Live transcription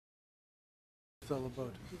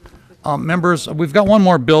Members, we've got one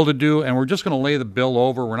more bill to do, and we're just going to lay the bill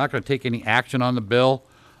over. We're not going to take any action on the bill.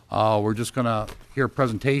 We're just going to hear a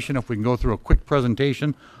presentation. If we can go through a quick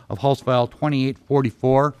presentation of House File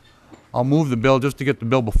 2844. I'll move the bill just to get the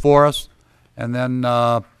bill before us, and then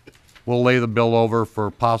we'll lay the bill over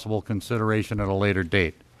for possible consideration at a later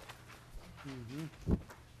date.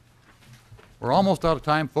 We're almost out of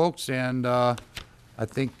time, folks, and I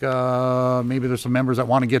think maybe there's some members that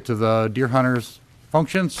want to get to the deer hunters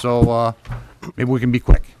function, so maybe we can be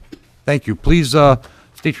quick. Thank you. Please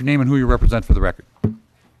state your name and who you represent for the record.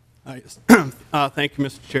 Thank you,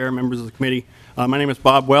 Mr. Chair, members of the committee. My name is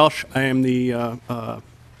Bob Welsh. I am the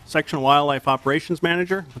Section Wildlife Operations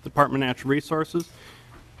Manager with the Department of Natural Resources.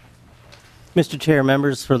 Mr. Chair,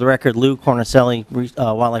 members, for the record, Lou Cornicelli,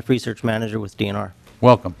 Wildlife Research Manager with DNR.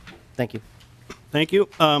 Welcome. Thank you. Thank you.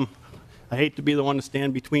 I hate to be the one to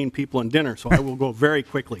stand between people and dinner, so I will go very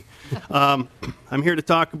quickly. I'm here to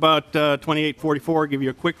talk about 2844, give you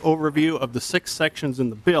a quick overview of the 6 sections in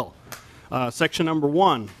the bill. Section number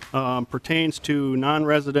 1 pertains to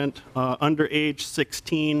non-resident under age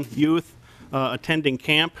 16 youth attending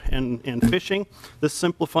camp and fishing. This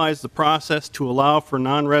simplifies the process to allow for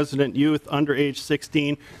non-resident youth under age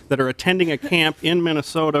 16 that are attending a camp in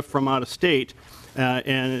Minnesota from out of state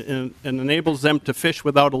and enables them to fish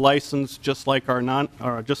without a license, just like our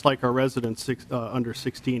resident under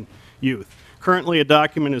 16 youth. Currently, a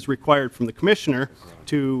document is required from the commissioner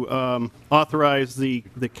to authorize the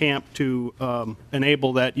camp to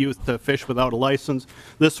enable that youth to fish without a license.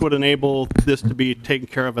 This would enable this to be taken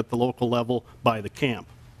care of at the local level by the camp.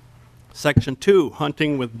 Section 2,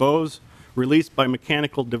 hunting with bows released by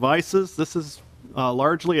mechanical devices. This is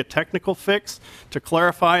largely a technical fix to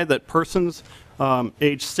clarify that persons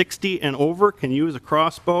age 60 and over can use a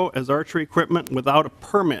crossbow as archery equipment without a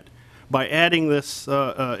permit by adding this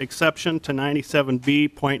exception to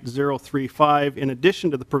 97B.035 in addition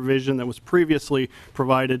to the provision that was previously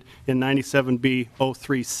provided in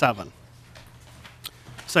 97B.037.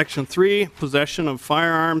 Section 3, possession of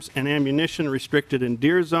firearms and ammunition restricted in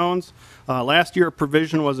deer zones. Last year a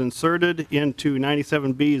provision was inserted into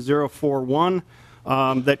 97B.041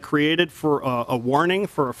 that created for a warning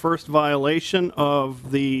for a first violation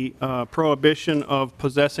of the prohibition of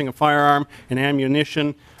possessing a firearm and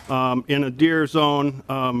ammunition in a deer zone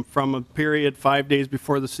from a period 5 days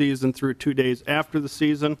before the season through 2 days after the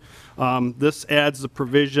season. This adds the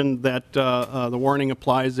provision that the warning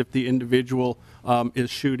applies if the individual is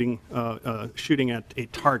shooting at a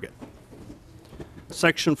target.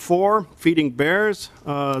 Section 4, feeding bears.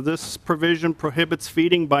 This provision prohibits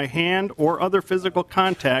feeding by hand or other physical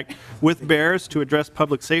contact with bears to address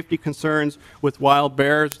public safety concerns with wild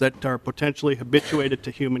bears that are potentially habituated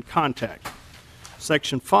to human contact.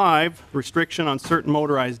 Section 5, restriction on certain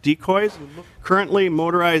motorized decoys. Currently,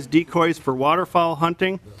 motorized decoys for waterfowl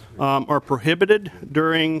hunting are prohibited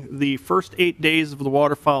during the first 8 days of the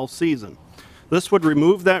waterfowl season. This would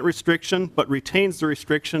remove that restriction, but retains the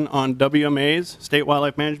restriction on WMAs, state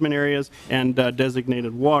wildlife management areas, and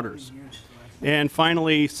designated waters. And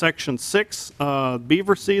finally, Section 6,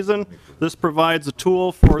 beaver season. This provides a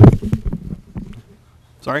tool for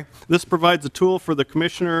the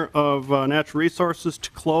Commissioner of Natural Resources to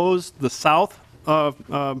close the south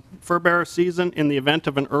fur bearer season in the event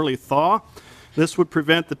of an early thaw. This would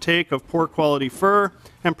prevent the take of poor quality fur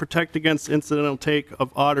and protect against incidental take of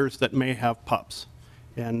otters that may have pups.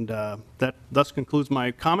 And that thus concludes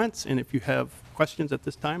my comments, and if you have questions at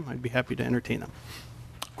this time, I'd be happy to entertain them.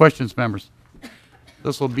 Questions, members?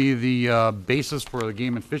 This will be the basis for the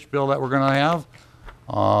game and fish bill that we're going to have.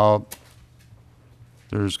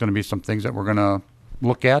 There's going to be some things that we're going to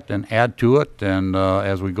look at and add to it, and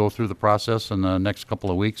as we go through the process in the next couple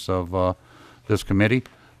of weeks of this committee.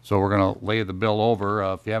 So we're going to lay the bill over.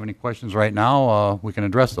 If you have any questions right now, we can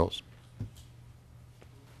address those.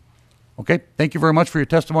 Okay, thank you very much for your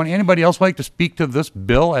testimony. Anybody else like to speak to this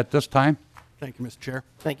bill at this time? Thank you, Mr. Chair.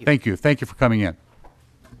 Thank you. Thank you. Thank you for coming in.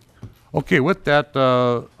 Okay, with that,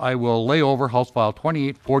 I will lay over House File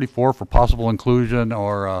 2844 for possible inclusion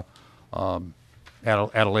or at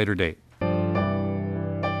a later date.